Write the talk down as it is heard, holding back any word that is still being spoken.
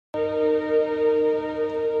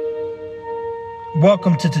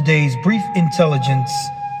Welcome to today's brief intelligence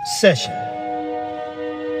session.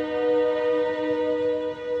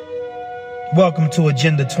 Welcome to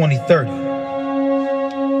Agenda 2030.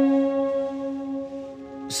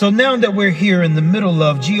 So now that we're here in the middle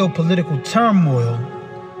of geopolitical turmoil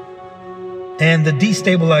and the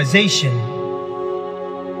destabilization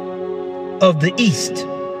of the East,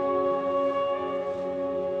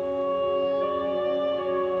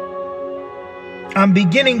 I'm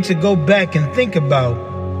beginning to go back and think about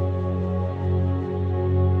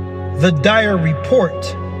the dire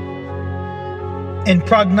report and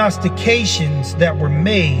prognostications that were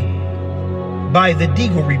made by the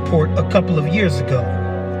Deagle report a couple of years ago,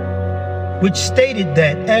 which stated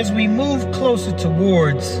that as we move closer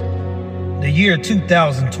towards the year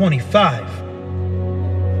 2025,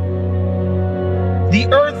 the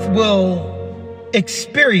Earth will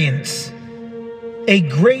experience a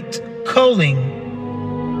great culling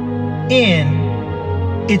in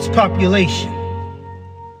its population.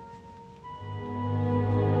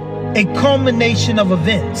 A culmination of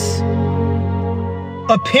events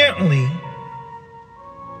apparently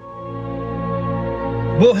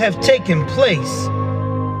will have taken place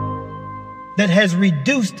that has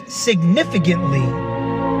reduced significantly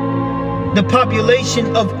the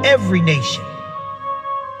population of every nation.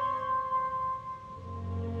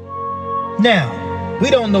 Now, we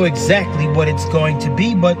don't know exactly what it's going to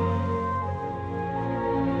be, but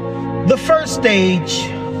the first stage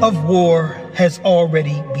of war has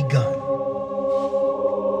already begun.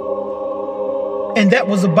 And that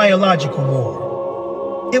was a biological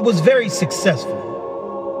war. It was very successful.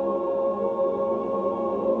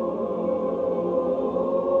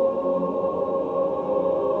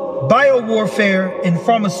 Biowarfare and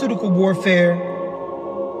pharmaceutical warfare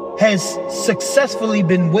has successfully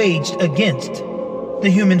been waged against the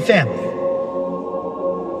human family.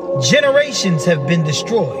 Generations have been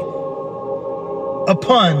destroyed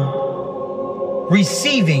upon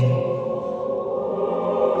receiving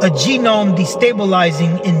a genome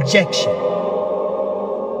destabilizing injection,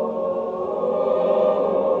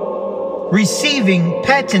 receiving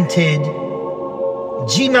patented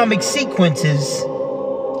genomic sequences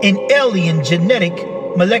in alien genetic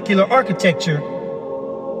molecular architecture,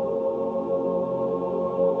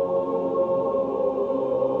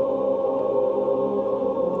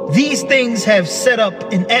 these things have set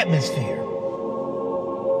up an atmosphere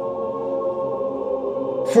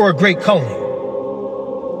for a great culling.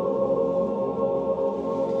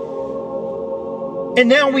 And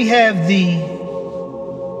now we have the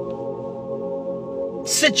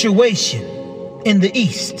situation in the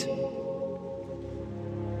East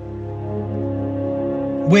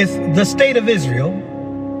with the state of Israel,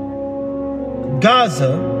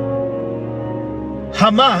 Gaza,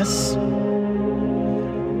 Hamas,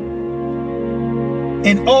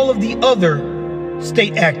 and all of the other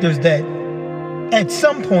state actors that at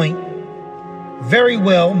some point very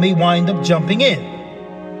well may wind up jumping in.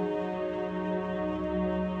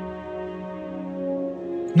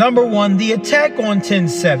 Number one, the attack on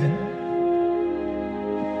 10/7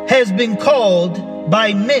 has been called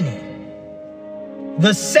by many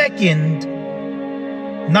the second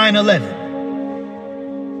 9/11.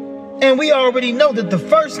 And we already know that the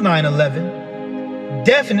first 9/11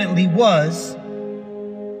 definitely was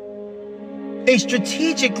a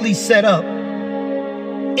strategically set up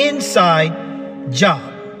inside job.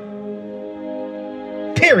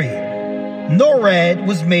 Period. NORAD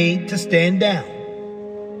was made to stand down.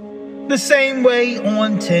 The same way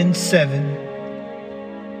on 10/7.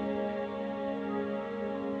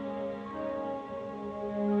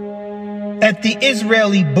 At the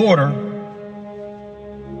Israeli border,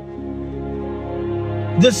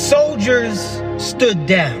 the soldiers stood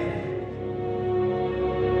down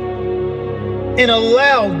and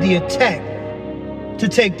allowed the attack to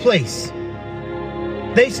take place.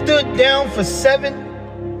 They stood down for 7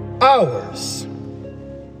 hours.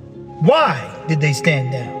 Why did they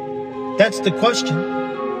stand down? That's the question.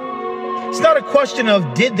 It's not a question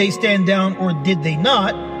of did they stand down or did they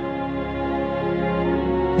not.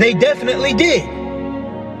 They definitely did.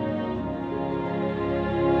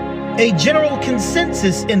 A general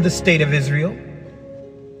consensus in the state of Israel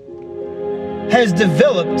has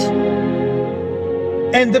developed,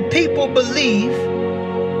 and the people believe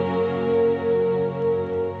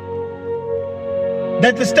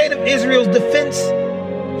that the state of Israel's defense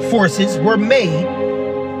forces were made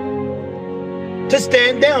to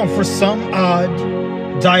stand down for some odd,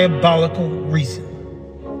 diabolical reason.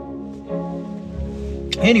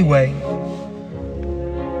 Anyway,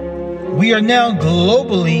 we are now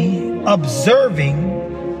globally observing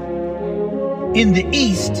in the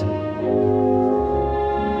East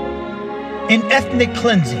an ethnic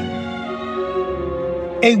cleansing,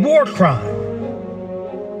 a war crime,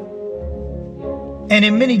 and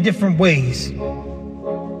in many different ways,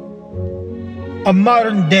 a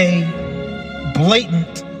modern day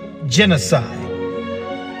blatant genocide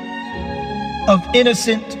of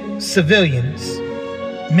innocent civilians,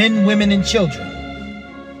 men, women, and children.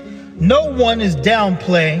 No one is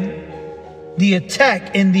downplaying the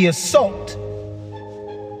attack and the assault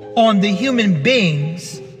on the human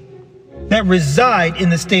beings that reside in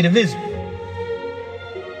the state of Israel.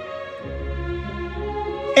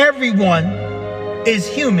 Everyone is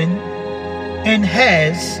human and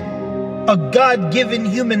has a God-given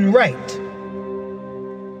human right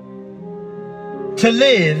to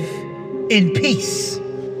live in peace.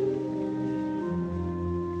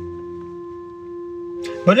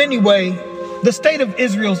 But anyway, the state of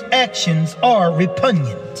Israel's actions are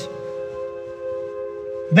repugnant.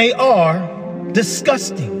 They are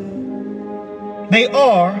disgusting. They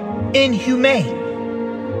are inhumane.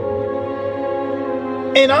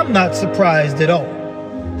 And I'm not surprised at all.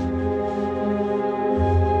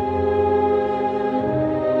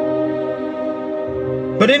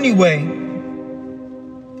 But anyway,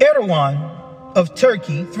 Erdogan of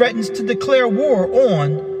Turkey threatens to declare war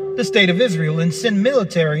on the state of Israel and send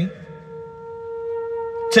military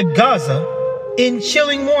to Gaza in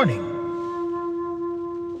chilling warning.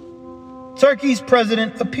 Turkey's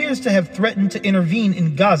president appears to have threatened to intervene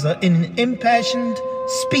in Gaza in an impassioned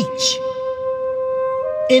speech.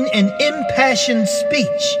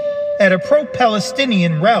 At a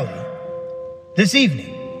pro-Palestinian rally this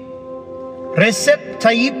evening. Recep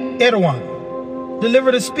Tayyip Erdogan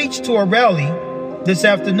delivered a speech to a rally this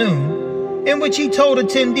afternoon in which he told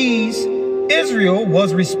attendees Israel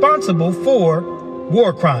was responsible for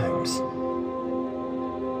war crimes.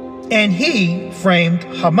 And he framed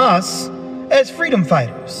Hamas as freedom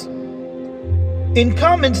fighters. In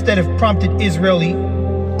comments that have prompted Israeli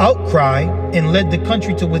outcry and led the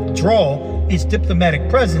country to withdraw its diplomatic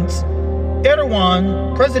presence,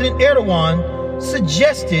 President Erdogan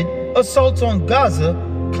suggested assaults on Gaza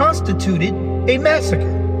constituted a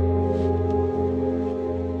massacre.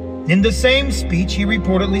 In the same speech, he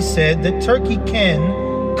reportedly said that Turkey can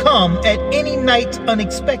come at any night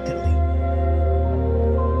unexpectedly.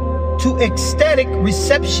 To ecstatic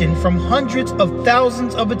reception from hundreds of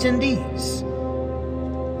thousands of attendees.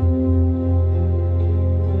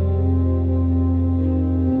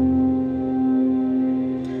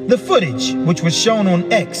 The footage, which was shown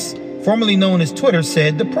on X, formerly known as Twitter,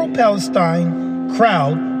 said the pro-Palestine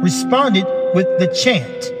crowd responded with the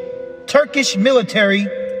chant, "Turkish military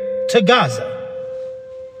to Gaza.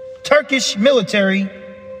 Turkish military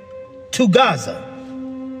to Gaza."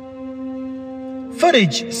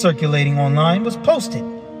 Footage circulating online was posted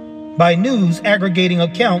by news aggregating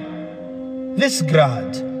account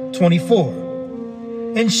Visgrad 24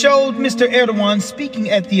 and showed Mr. Erdogan speaking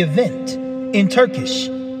at the event in Turkish.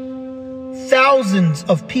 Thousands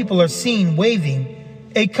of people are seen waving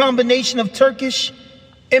a combination of Turkish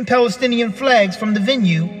and Palestinian flags from the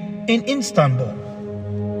venue in Istanbul,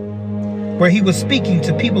 where he was speaking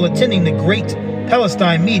to people attending the Great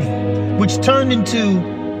Palestine meeting, which turned into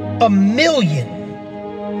 1 million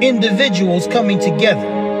individuals coming together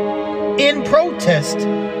in protest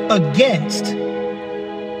against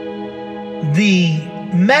the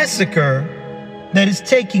massacre that is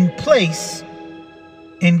taking place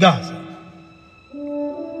in Gaza.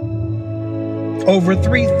 Over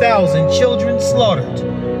 3,000 children slaughtered,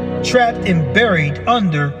 trapped and buried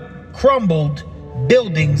under crumbled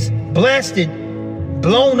buildings, blasted,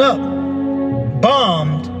 blown up,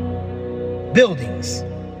 bombed buildings.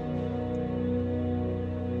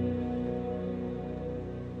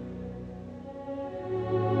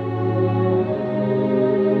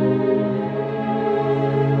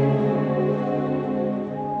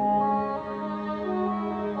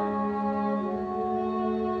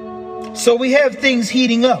 So we have things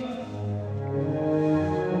heating up.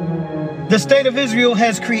 The state of Israel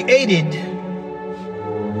has created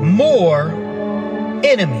more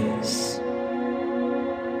enemies.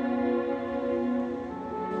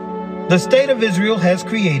 The state of Israel has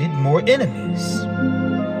created more enemies.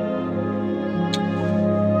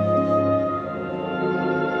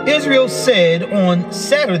 Israel said on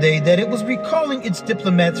Saturday that it was recalling its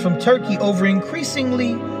diplomats from Turkey over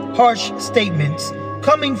increasingly harsh statements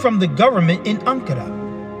coming from the government in Ankara.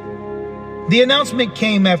 The announcement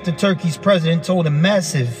came after Turkey's president told a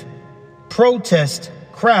massive protest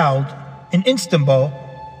crowd in Istanbul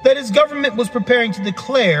that his government was preparing to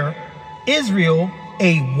declare Israel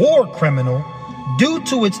a war criminal due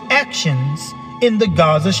to its actions in the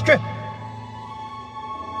Gaza Strip.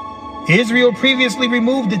 Israel previously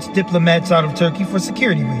removed its diplomats out of Turkey for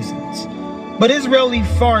security reasons. But Israeli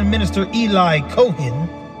Foreign Minister Eli Cohen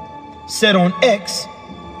said on X,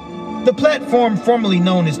 the platform formerly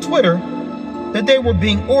known as Twitter, that they were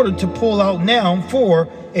being ordered to pull out now for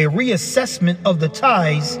a reassessment of the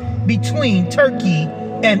ties between Turkey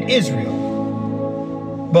and Israel.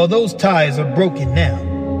 Well, those ties are broken now.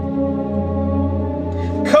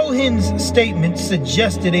 Cohen's statement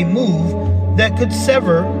suggested a move that could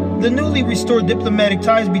sever the newly restored diplomatic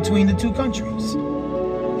ties between the two countries.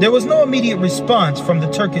 There was no immediate response from the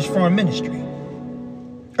Turkish Foreign Ministry.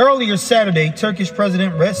 Earlier Saturday, Turkish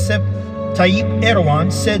President Recep Tayyip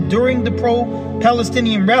Erdogan said during the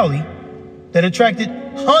pro-Palestinian rally that attracted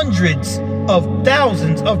hundreds of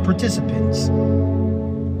thousands of participants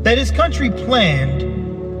that his country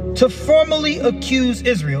planned to formally accuse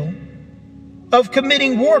Israel of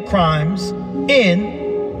committing war crimes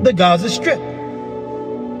in the Gaza Strip.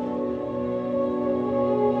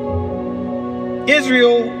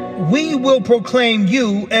 Israel, we will proclaim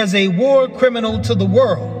you as a war criminal to the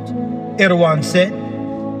world, Erdogan said,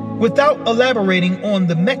 without elaborating on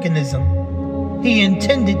the mechanism he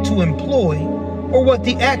intended to employ or what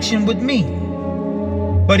the action would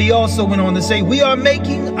mean. But he also went on to say, we are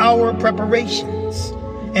making our preparations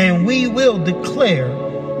and we will declare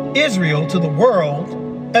Israel to the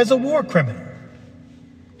world as a war criminal.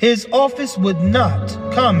 His office would not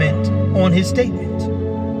comment on his statement.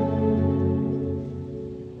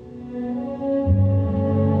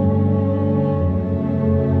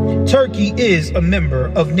 Turkey is a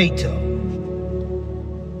member of NATO.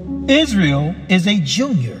 Israel is a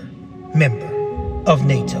junior member of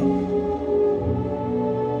NATO.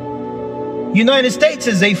 United States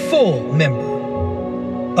is a full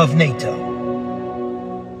member of NATO.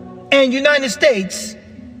 And United States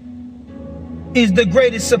is the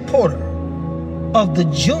greatest supporter of the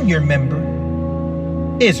junior member,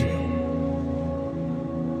 Israel.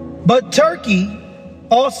 But Turkey,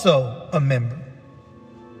 also a member,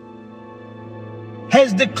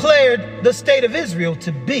 has declared the state of Israel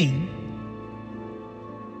to be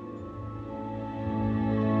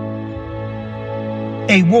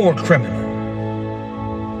a war criminal.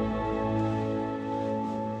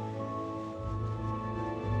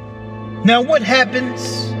 Now, what happens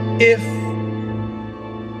if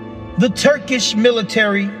the Turkish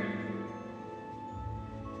military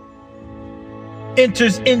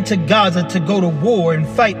enters into Gaza to go to war and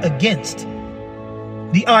fight against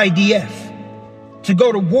the IDF, to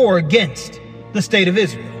go to war against the state of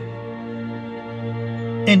Israel?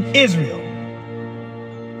 And Israel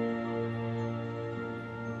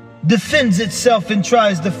defends itself and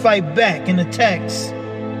tries to fight back and attacks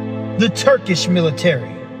the Turkish military.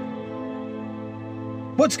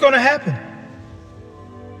 What's going to happen?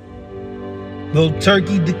 Will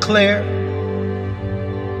Turkey declare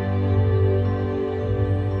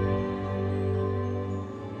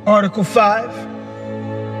Article 5,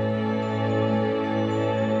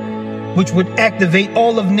 which would activate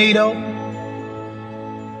all of NATO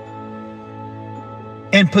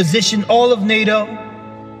and position all of NATO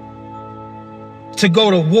to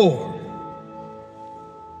go to war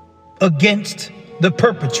against the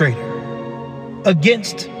perpetrator,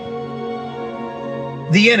 against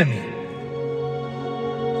the enemy,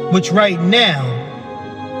 which right now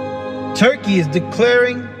Turkey is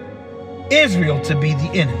declaring Israel to be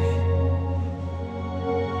the enemy.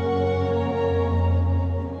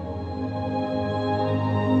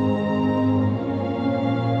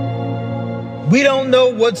 We don't know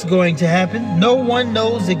what's going to happen. No one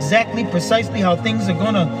knows exactly precisely how things are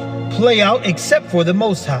going to play out except for the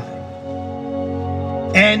Most High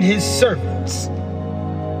and his servants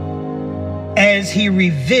as he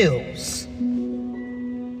reveals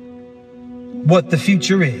what the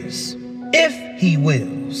future is, if he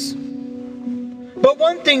wills. But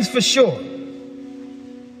one thing's for sure.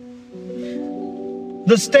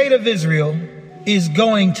 The state of Israel is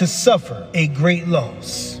going to suffer a great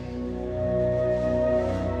loss.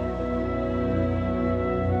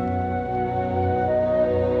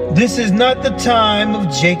 This is not the time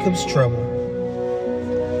of Jacob's trouble.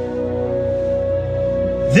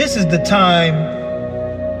 This is the time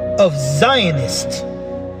of Zionist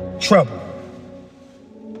trouble.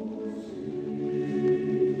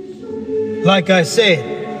 Like I said,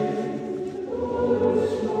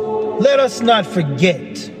 let us not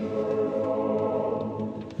forget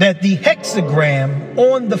that the hexagram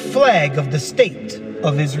on the flag of the state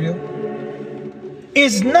of Israel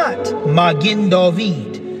is not Magen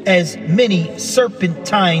David, as many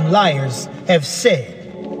serpentine liars have said,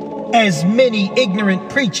 as many ignorant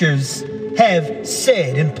preachers have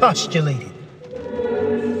said and postulated.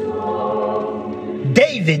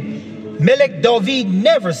 Melech David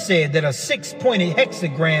never said that a 6-pointed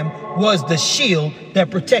hexagram was the shield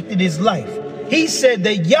that protected his life. He said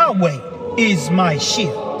that Yahweh is my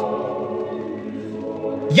shield.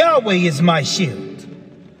 Yahweh is my shield,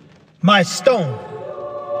 my stone,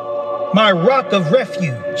 my rock of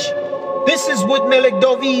refuge. This is what Melech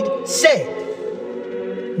David said.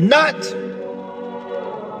 Not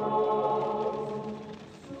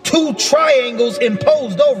two triangles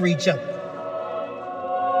imposed over each other.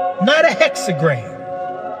 Not a hexagram.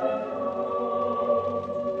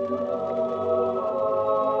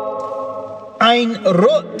 Ein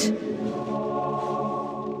Rot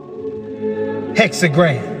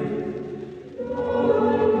hexagram,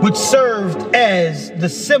 which served as the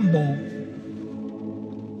symbol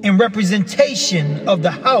and representation of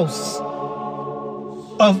the house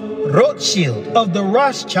of Rothschild, of the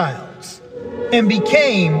Rothschilds, and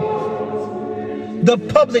became the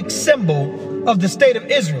public symbol of the state of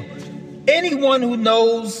Israel. Anyone who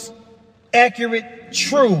knows accurate,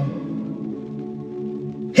 true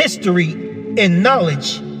history and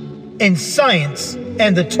knowledge and science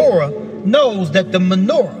and the Torah knows that the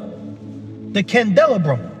menorah, the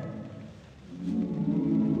candelabrum,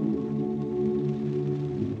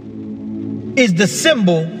 is the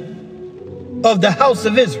symbol of the house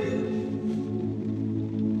of Israel.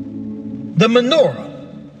 The menorah,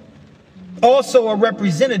 also a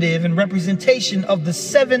representative and representation of the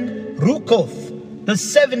 7 rukoth, the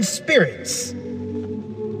 7 spirits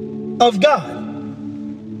of God.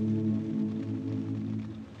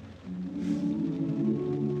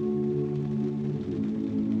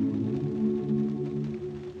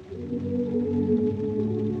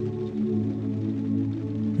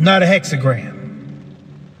 Not a hexagram.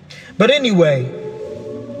 But anyway,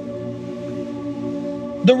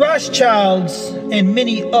 the Rothschilds and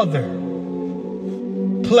many other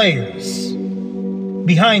players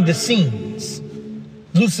behind the scenes,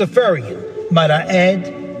 Luciferian, might I add,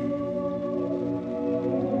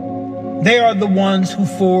 they are the ones who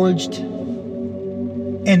forged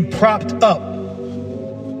and propped up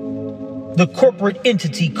the corporate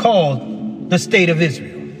entity called the State of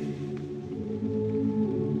Israel.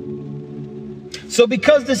 So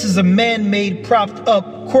because this is a man-made, propped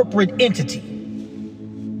up corporate entity,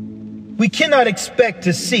 we cannot expect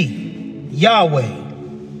to see Yahweh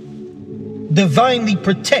divinely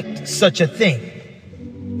protect such a thing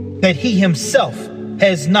that he himself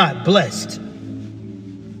has not blessed.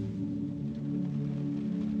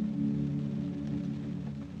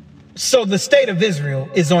 So the state of Israel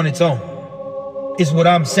is on its own, is what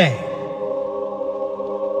I'm saying.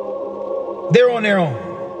 They're on their own.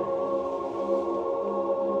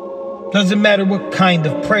 Doesn't matter what kind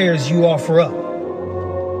of prayers you offer up.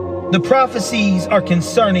 The prophecies are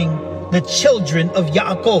concerning the children of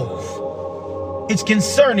Yaakov. It's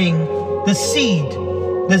concerning the seed,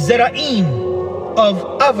 the Zeraim of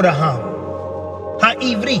Avraham,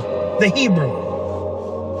 Ha'ivri, the Hebrew.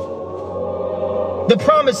 The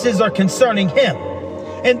promises are concerning him.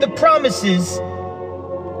 And the promises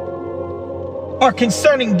are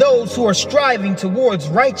concerning those who are striving towards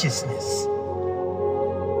righteousness.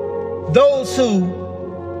 Those who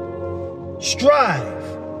strive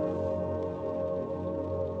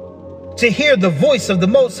to hear the voice of the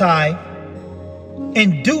Most High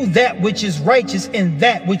and do that which is righteous and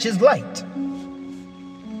that which is light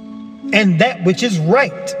and that which is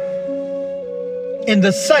right in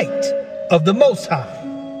the sight of the Most High.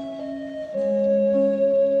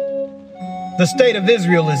 The state of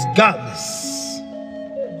Israel is godless.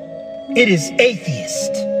 It is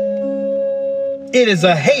atheist. It is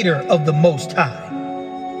a hater of the Most High.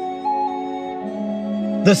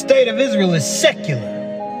 The state of Israel is secular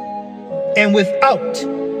and without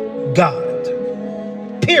God.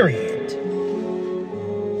 Period.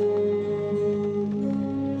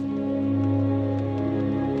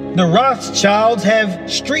 The Rothschilds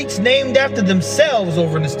have streets named after themselves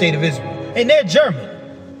over in the state of Israel, and they're German.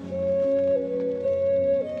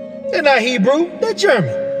 They're not Hebrew, they're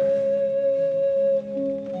German.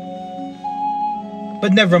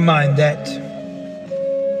 But never mind that.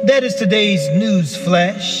 That is today's news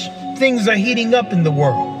flash. Things are heating up in the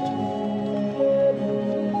world.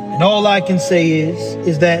 And all I can say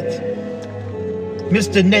is that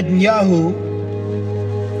Mr. Netanyahu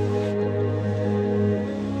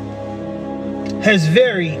has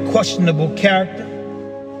very questionable character,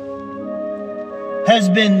 has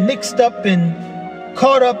been mixed up and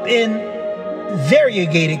caught up in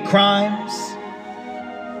variegated crimes,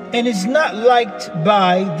 and is not liked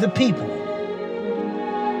by the people.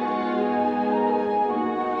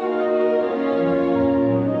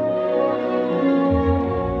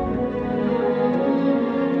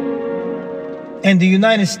 And the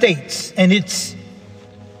United States and its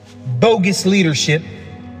bogus leadership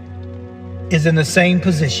is in the same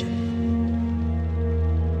position.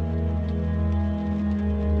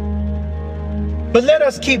 But let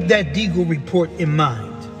us keep that Deagle report in mind.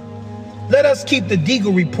 Let us keep the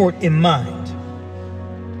Deagle report in mind,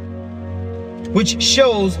 which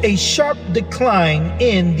shows a sharp decline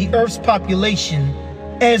in the Earth's population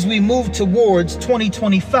as we move towards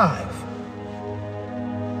 2025.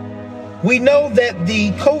 We know that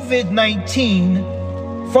the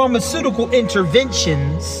COVID-19 pharmaceutical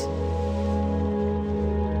interventions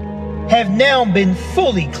have now been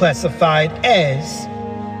fully classified as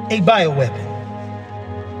a bioweapon.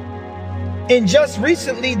 And just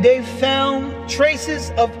recently, they've found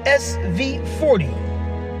traces of SV40,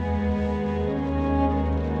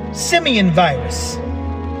 simian virus,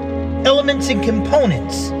 elements and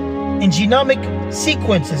components in genomic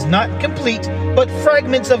sequences, not complete, but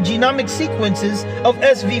fragments of genomic sequences of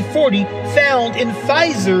SV40 found in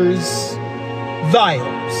Pfizer's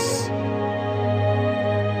vials.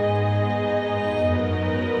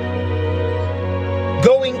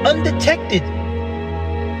 Going undetected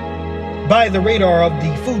by the radar of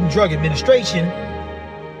the Food and Drug Administration.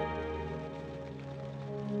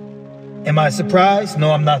 Am I surprised?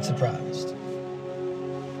 No, I'm not surprised.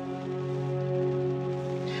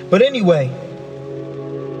 But anyway,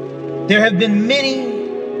 there have been many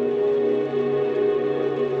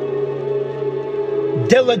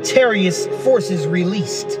deleterious forces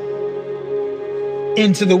released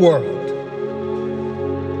into the world.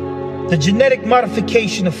 The genetic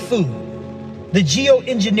modification of food, the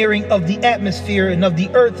geoengineering of the atmosphere and of the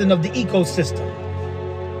earth and of the ecosystem,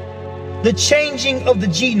 the changing of the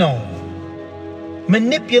genome,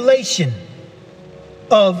 manipulation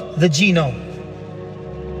of the genome,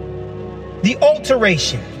 the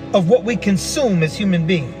alteration of what we consume as human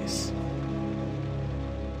beings,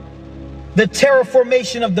 the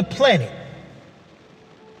terraformation of the planet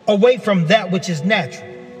away from that which is natural,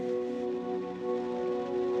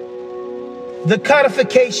 the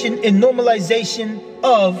codification and normalization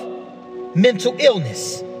of mental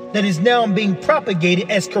illness that is now being propagated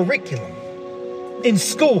as curriculum in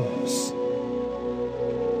schools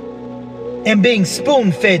and being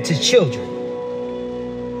spoon-fed to children.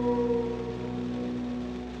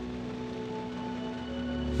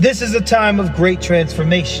 This is a time of great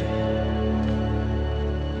transformation.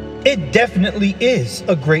 It definitely is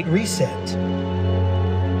a great reset.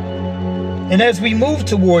 And as we move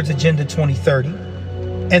towards Agenda 2030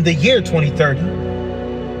 and the year 2030,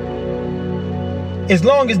 as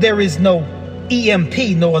long as there is no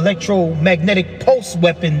EMP, no electromagnetic pulse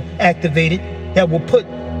weapon activated that will put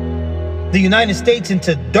the United States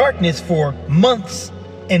into darkness for months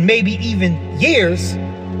and maybe even years,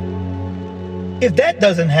 if that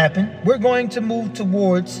doesn't happen, we're going to move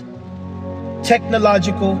towards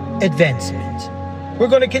technological advancement. We're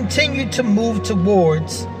going to continue to move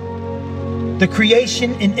towards the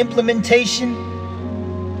creation and implementation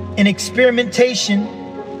and experimentation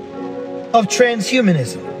of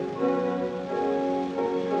transhumanism.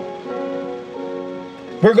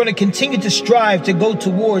 We're going to continue to strive to go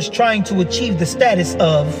towards trying to achieve the status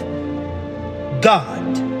of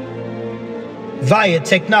God via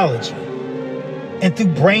technology and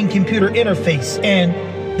through brain-computer interface and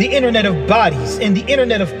the Internet of Bodies and the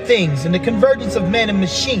Internet of Things and the convergence of man and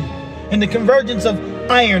machine and the convergence of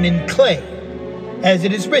iron and clay, as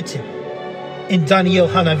it is written in Daniel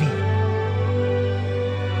Hanavi.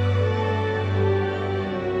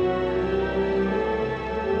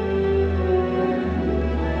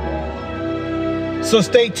 So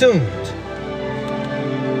stay tuned.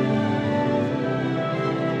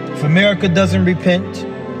 If America doesn't repent,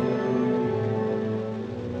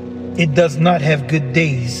 it does not have good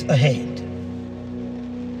days ahead.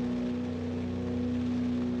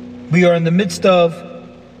 We are in the midst of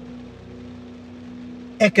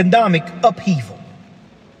economic upheaval,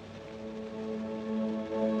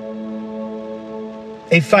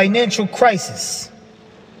 a financial crisis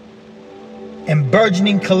and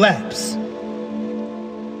burgeoning collapse,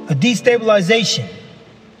 a destabilization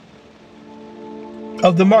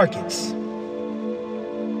of the markets,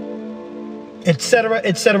 etc.,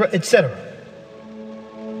 etc., etc.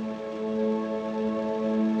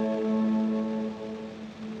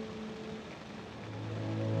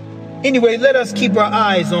 Anyway, let us keep our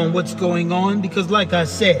eyes on what's going on because, like I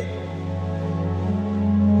said,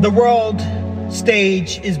 the world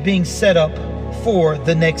stage is being set up for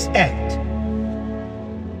the next act.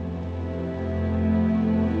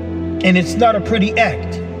 And it's not a pretty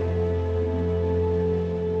act.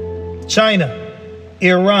 China,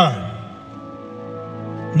 Iran,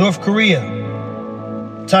 North Korea,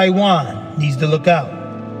 Taiwan needs to look out.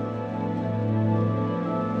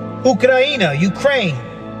 Ukraine,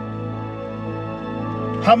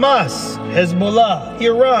 Hamas, Hezbollah,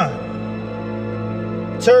 Iran,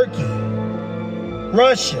 Turkey,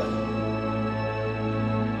 Russia.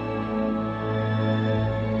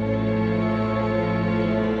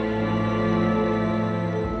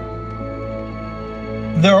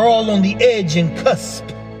 They're all on the edge and cusp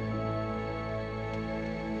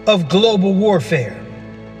of global warfare.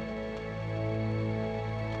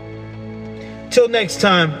 Till next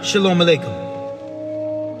time, Shalom Aleichem.